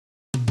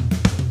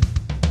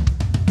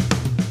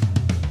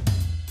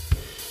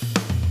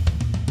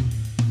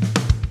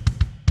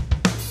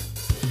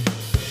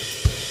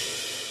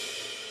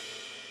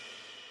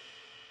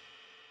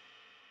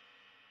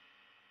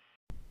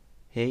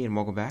Hey, and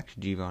welcome back to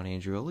Giovanni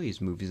Andreoli's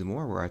Movies and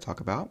More, where I talk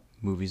about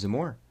movies and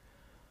more.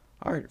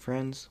 Alright,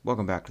 friends,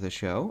 welcome back to the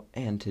show,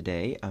 and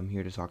today I'm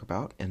here to talk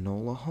about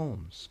Enola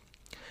Holmes.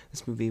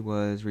 This movie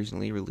was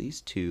recently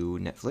released to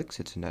Netflix.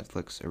 It's a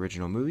Netflix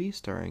original movie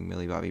starring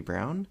Millie Bobby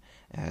Brown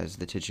as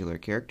the titular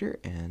character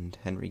and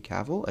Henry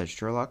Cavill as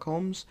Sherlock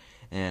Holmes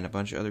and a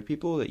bunch of other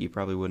people that you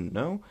probably wouldn't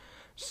know.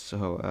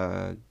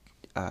 So,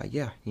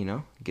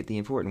 get the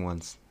important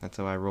ones. That's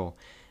how I roll.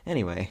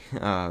 Anyway,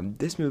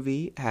 this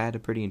movie had a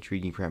pretty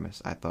intriguing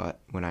premise. I thought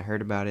when I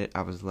heard about it,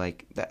 I was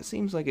like, that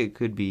seems like it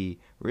could be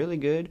really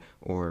good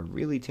or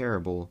really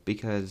terrible.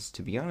 Because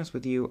to be honest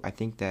with you, I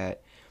think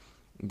that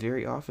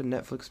very often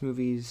Netflix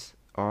movies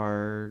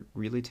are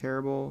really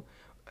terrible.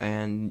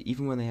 And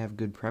even when they have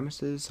good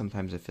premises,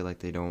 sometimes I feel like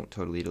they don't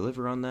totally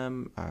deliver on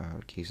them.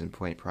 Case in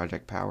point,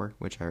 Project Power,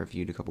 which I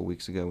reviewed a couple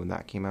weeks ago when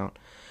that came out.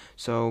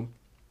 So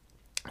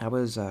I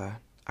was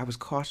I was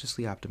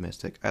cautiously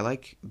optimistic. I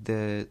like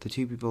the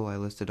two people I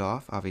listed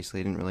off.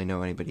 Obviously, I didn't really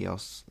know anybody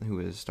else who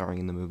was starring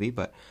in the movie,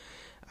 but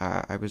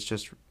I was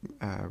just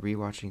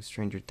rewatching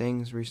Stranger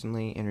Things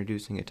recently,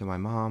 introducing it to my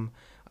mom,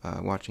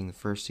 watching the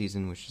first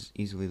season, which is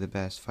easily the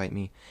best. Fight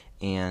me,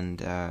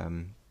 and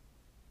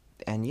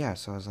yeah,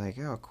 so I was like,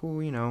 oh,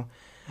 cool,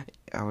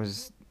 I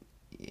was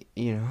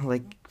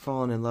like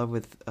falling in love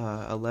with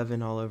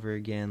Eleven all over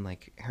again,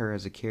 like her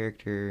as a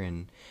character,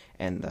 and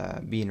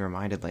being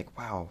reminded, like,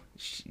 wow,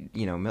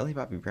 Millie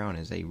Bobby Brown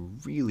is a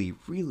really,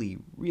 really,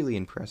 really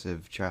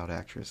impressive child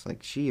actress.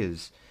 Like, she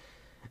is,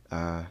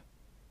 uh,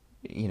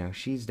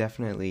 she's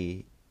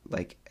definitely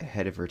like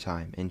ahead of her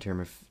time in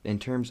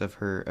terms of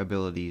her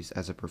abilities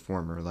as a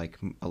performer. Like,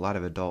 a lot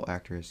of adult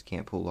actors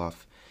can't pull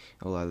off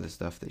a lot of the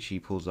stuff that she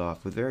pulls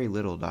off with very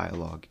little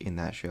dialogue in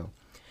that show.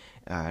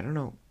 I don't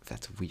know if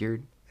that's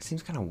weird. It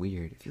seems kind of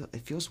weird.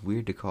 It feels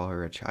weird to call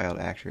her a child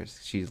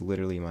actress. She's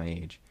literally my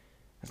age.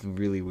 That's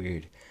really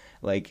weird.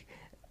 Like,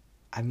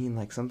 I mean,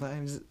 like,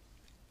 sometimes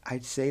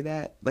I'd say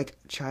that, like,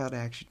 child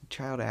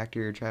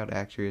actor, child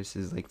actress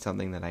is like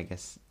something that I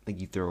guess like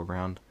you throw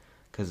around,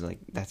 because like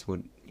that's what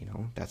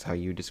that's how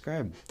you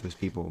describe those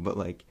people. But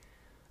like,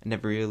 I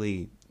never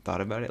really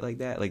thought about it like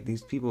that. Like,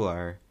 these people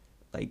are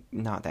like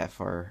not that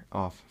far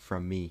off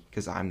from me,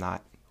 because I'm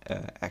not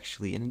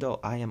actually an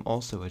adult. I am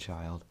also a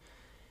child.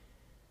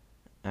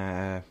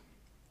 Uh,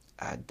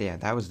 yeah,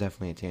 that was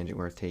definitely a tangent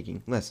worth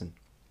taking. Listen,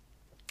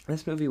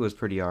 this movie was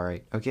pretty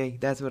alright. Okay,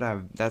 that's what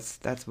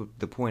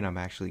the point I'm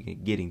actually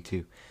getting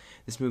to.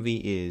 This movie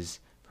is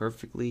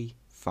perfectly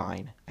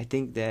fine. I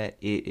think that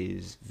it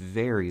is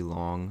very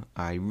long.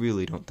 I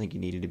really don't think it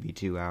needed to be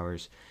 2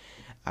 hours.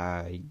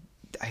 I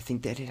I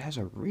think that it has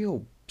a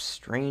real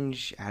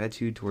strange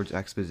attitude towards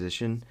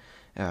exposition.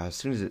 As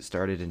soon as it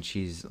started, and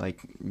she's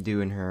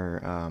doing her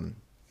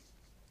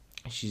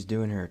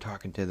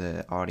talking to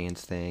the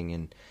audience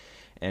thing,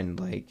 and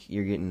like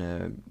you're getting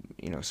a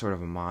sort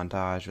of a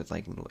montage with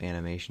like little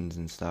animations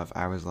and stuff.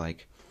 I was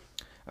like,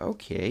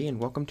 okay, and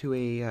welcome to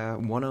a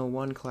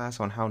 101 class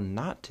on how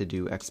not to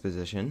do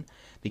exposition,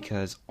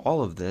 because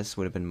all of this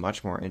would have been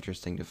much more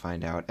interesting to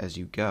find out as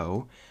you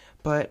go.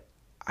 But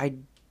I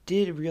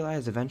did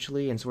realize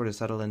eventually, and sort of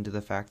settle into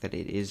the fact that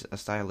it is a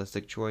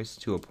stylistic choice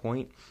to a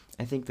point.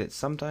 I think that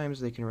sometimes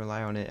they can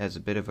rely on it as a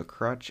bit of a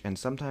crutch, and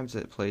sometimes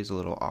it plays a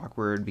little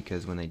awkward,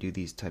 because when they do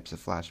these types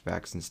of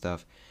flashbacks and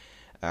stuff,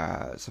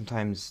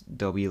 sometimes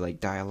there'll be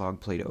like dialogue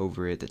played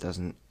over it that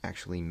doesn't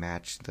actually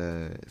match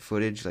the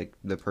footage. Like,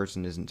 the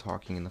person isn't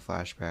talking in the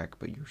flashback,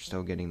 but you're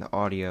still getting the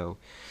audio.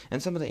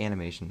 And some of the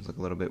animations look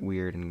a little bit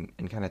weird, and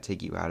kind of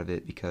take you out of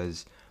it,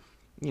 because,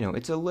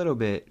 it's a little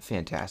bit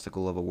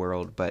fantastical of a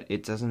world, but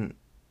it doesn't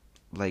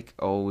like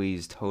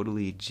always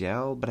totally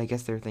gel. But I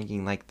guess they're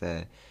thinking like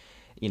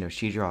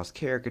she draws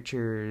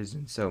caricatures,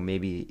 and so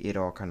maybe it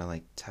all kind of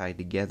like tied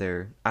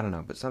together. I don't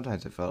know, but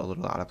sometimes it felt a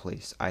little out of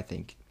place, I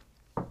think.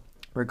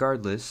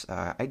 Regardless,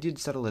 I did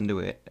settle into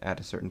it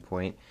at a certain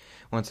point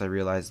once I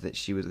realized that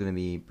she was going to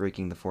be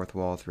breaking the fourth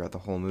wall throughout the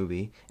whole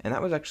movie, and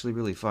that was actually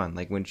really fun.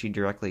 Like, when she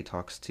directly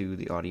talks to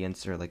the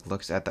audience, or like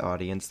looks at the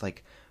audience,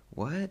 like,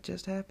 what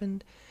just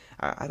happened?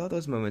 I thought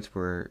those moments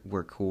were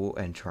cool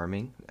and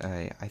charming.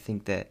 I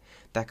think that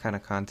that kind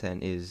of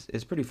content is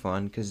pretty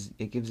fun, because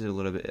it gives it a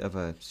little bit of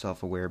a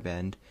self-aware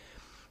bend.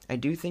 I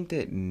do think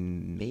that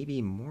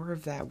maybe more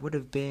of that would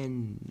have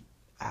been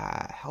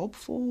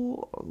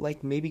helpful.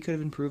 Like, maybe could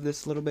have improved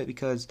this a little bit,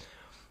 because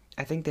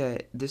I think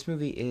that this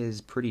movie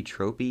is pretty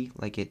tropey.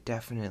 Like, it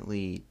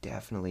definitely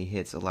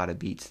hits a lot of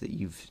beats that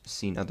you've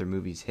seen other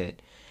movies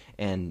hit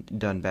and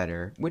done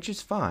better, which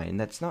is fine.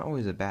 That's not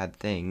always a bad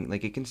thing.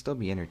 Like, it can still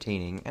be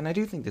entertaining, and I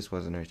do think this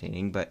was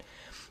entertaining, but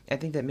I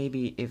think that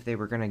maybe if they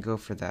were going to go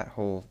for that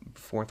whole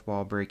fourth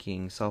wall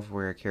breaking,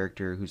 self-aware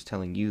character who's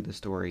telling you the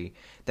story,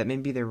 that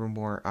maybe there were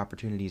more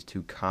opportunities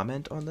to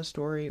comment on the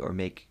story or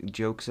make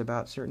jokes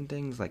about certain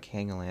things, like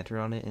hang a lantern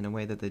on it in a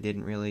way that they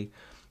didn't really.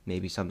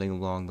 Maybe something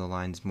along the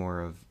lines more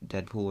of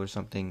Deadpool or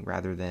something,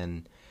 rather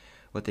than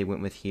what they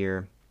went with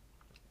here.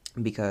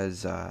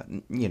 Because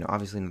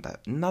obviously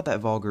not that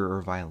vulgar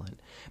or violent,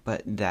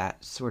 but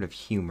that sort of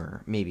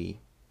humor, maybe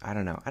I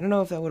don't know. I don't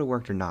know if that would have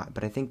worked or not,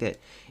 but I think that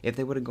if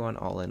they would have gone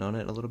all in on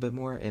it a little bit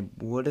more, it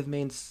would have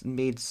made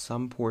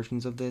some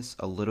portions of this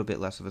a little bit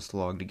less of a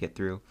slog to get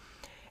through.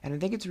 And I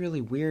think it's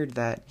really weird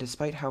that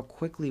despite how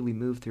quickly we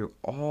move through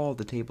all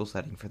the table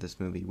setting for this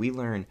movie, we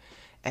learn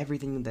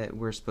everything that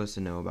we're supposed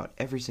to know about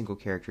every single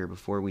character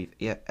before we've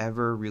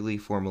ever really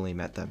formally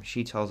met them.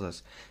 She tells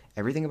us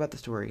everything about the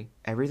story,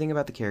 everything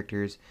about the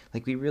characters.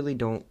 Like, we really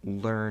don't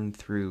learn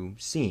through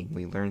seeing,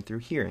 we learn through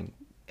hearing.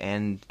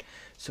 And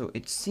so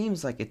it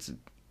seems like it's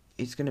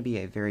going to be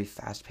a very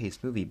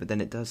fast-paced movie, but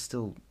then it does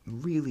still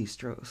really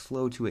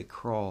slow to a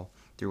crawl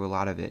through a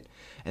lot of it.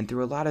 And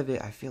through a lot of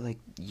it, I feel like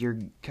you're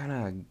kind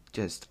of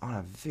just on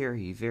a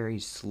very, very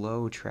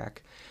slow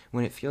trek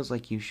when it feels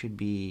like you should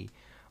be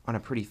on a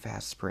pretty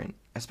fast sprint,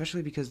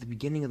 especially because the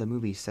beginning of the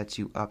movie sets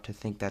you up to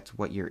think that's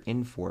what you're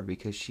in for,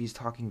 because she's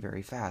talking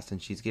very fast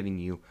and she's giving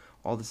you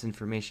all this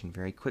information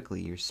very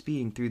quickly. You're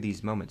speeding through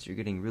these moments. You're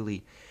getting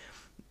really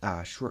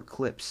short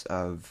clips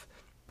of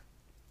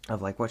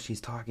like what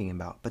she's talking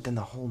about, but then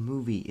the whole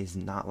movie is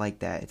not like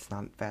that. It's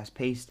not fast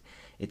paced.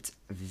 It's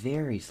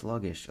very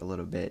sluggish a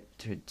little bit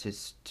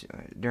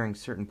during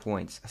certain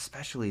points,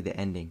 especially the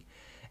ending.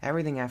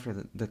 Everything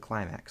after the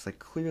climax, like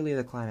clearly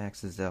the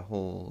climax is the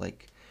whole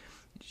like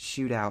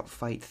shootout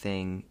fight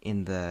thing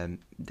in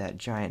that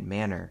giant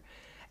manor,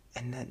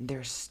 and then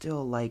there's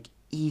still like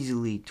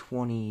easily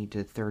 20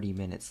 to 30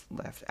 minutes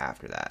left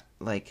after that.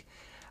 Like,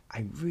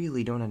 I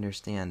really don't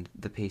understand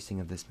the pacing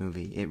of this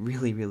movie. It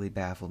really, really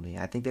baffled me.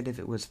 I think that if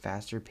it was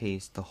faster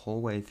paced the whole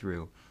way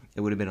through,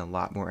 it would have been a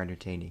lot more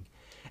entertaining.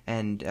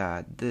 And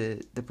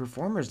the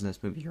performers in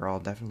this movie are all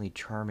definitely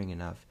charming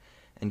enough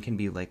and can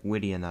be like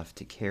witty enough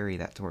to carry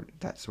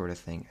that sort of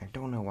thing. I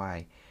don't know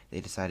why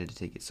they decided to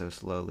take it so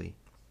slowly.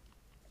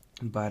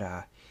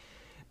 But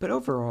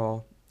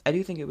overall, I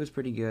do think it was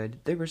pretty good.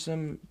 There were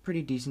some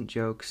pretty decent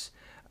jokes.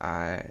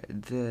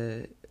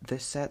 The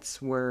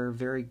sets were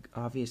very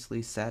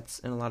obviously sets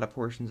in a lot of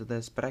portions of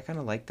this, but I kind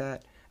of like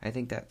that. I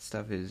think that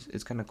stuff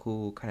is kind of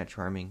cool, kind of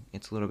charming.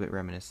 It's a little bit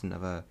reminiscent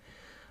of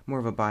more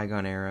of a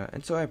bygone era,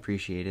 and so I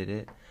appreciated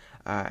it.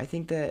 I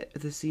think that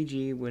the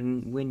CG,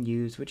 when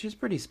used, which is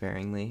pretty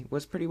sparingly,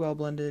 was pretty well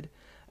blended,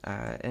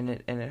 and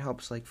it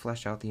helps like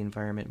flesh out the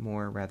environment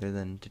more rather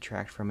than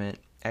detract from it.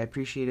 I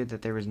appreciated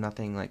that there was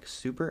nothing like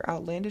super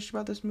outlandish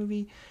about this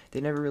movie.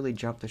 They never really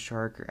jumped the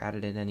shark or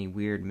added in any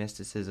weird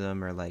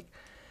mysticism or like,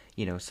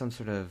 some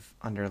sort of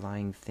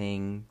underlying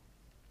thing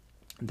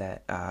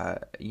that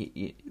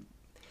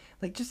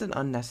like just an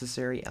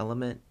unnecessary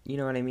element. You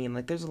know what I mean?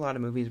 Like, there's a lot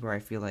of movies where I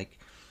feel like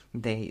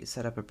they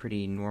set up a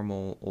pretty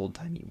normal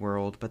old-timey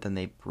world, but then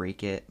they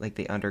break it, like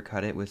they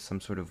undercut it with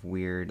some sort of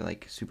weird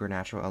like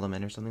supernatural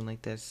element or something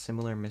like this.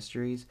 Similar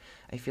mysteries.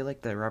 I feel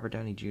like the Robert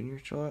Downey Jr.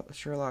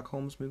 Sherlock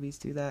Holmes movies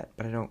do that,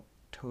 but I don't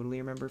totally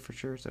remember for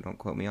sure, so don't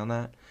quote me on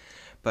that.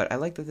 But I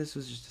like that this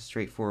was just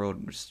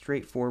a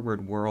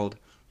straightforward world.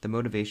 The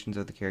motivations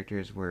of the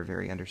characters were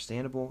very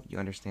understandable. You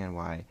understand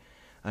why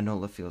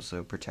Enola feels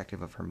so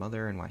protective of her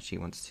mother and why she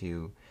wants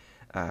to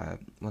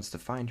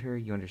find her.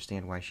 You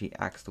understand why she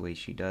acts the way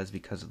she does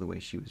because of the way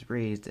she was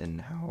raised and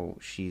how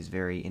she's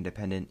very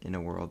independent in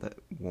a world that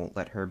won't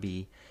let her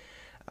be.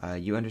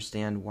 You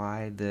understand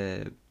why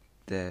the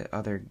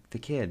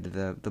kid,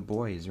 the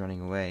boy, is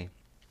running away,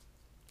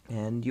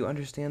 and you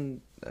understand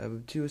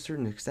to a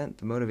certain extent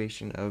the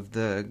motivation of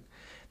the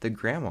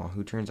grandma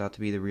who turns out to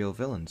be the real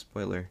villain.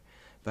 Spoiler.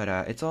 But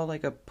it's all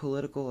like a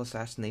political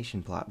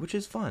assassination plot, which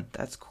is fun.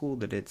 That's cool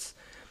that it's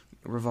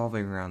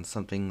revolving around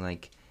something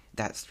like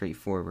that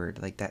straightforward,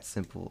 like that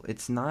simple.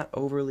 It's not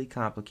overly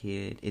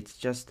complicated. It's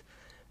just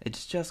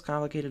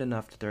complicated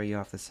enough to throw you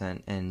off the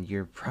scent, and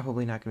you're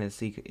probably not going to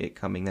see it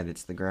coming that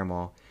it's the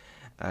grandma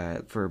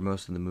for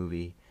most of the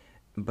movie.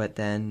 But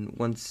then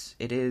once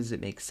it is, it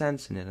makes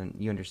sense, and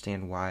you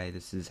understand why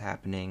this is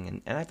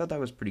happening. And I thought that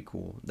was pretty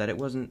cool. That it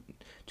wasn't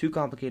too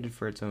complicated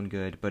for its own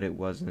good, but it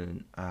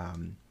wasn't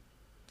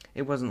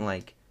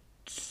like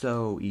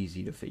so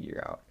easy to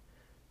figure out.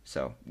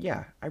 So,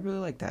 yeah, I really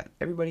like that.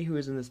 Everybody who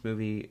was in this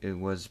movie, it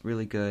was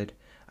really good.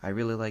 I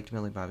really liked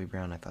Millie Bobby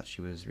Brown. I thought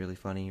she was really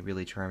funny,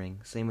 really charming.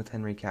 Same with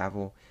Henry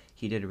Cavill.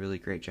 He did a really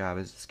great job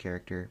as this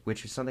character,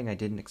 which is something I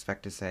didn't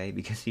expect to say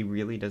because he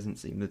really doesn't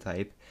seem the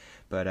type.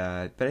 But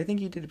I think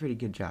he did a pretty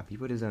good job. He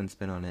put his own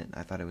spin on it.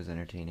 I thought it was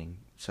entertaining.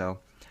 So,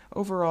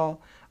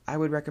 overall, I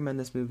would recommend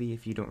this movie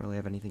if you don't really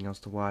have anything else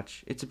to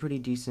watch. It's a pretty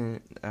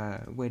decent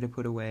way to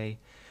put away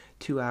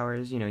 2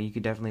 hours. You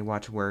could definitely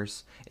watch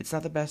worse. It's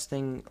not the best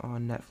thing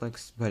on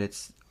Netflix, but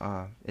it's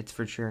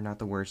for sure not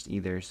the worst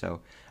either.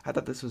 So I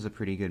thought this was a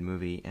pretty good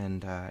movie,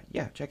 and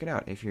yeah, check it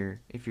out if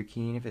you're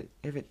keen.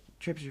 If it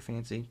trips your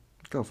fancy,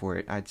 go for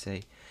it. I'd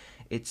say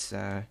it's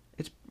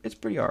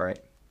pretty alright.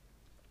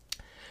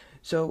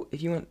 So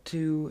if you want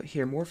to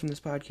hear more from this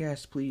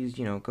podcast, please,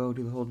 go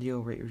do the whole deal,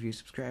 rate, review,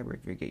 subscribe,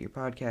 wherever you get your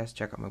podcast.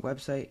 Check out my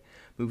website,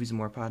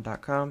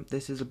 moviesandmorepod.com.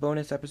 This is a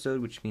bonus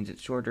episode, which means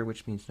it's shorter,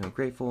 which means no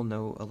grateful,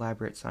 no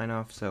elaborate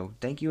sign-off. So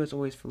thank you as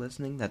always for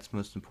listening. That's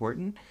most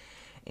important.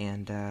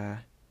 And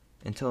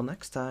until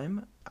next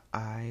time,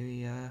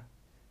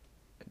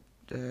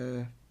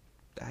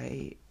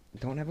 I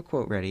don't have a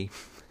quote ready.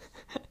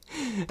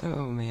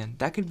 Oh man,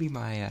 that could be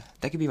my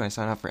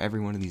sign off for every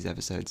one of these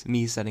episodes.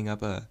 Me setting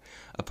up a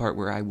part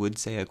where I would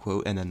say a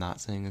quote and then not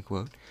saying a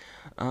quote.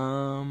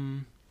 I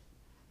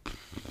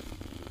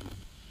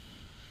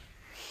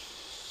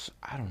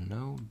don't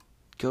know.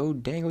 Go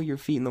dangle your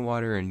feet in the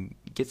water and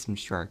get some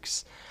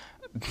sharks.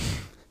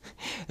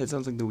 That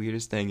sounds like the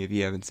weirdest thing if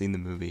you haven't seen the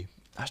movie.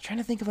 I was trying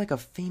to think of like a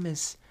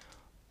famous,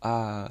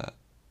 like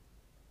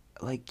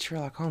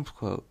Sherlock Holmes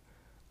quote.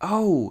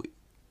 Oh,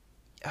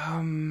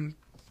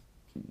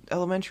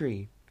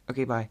 Elementary.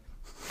 Okay, bye.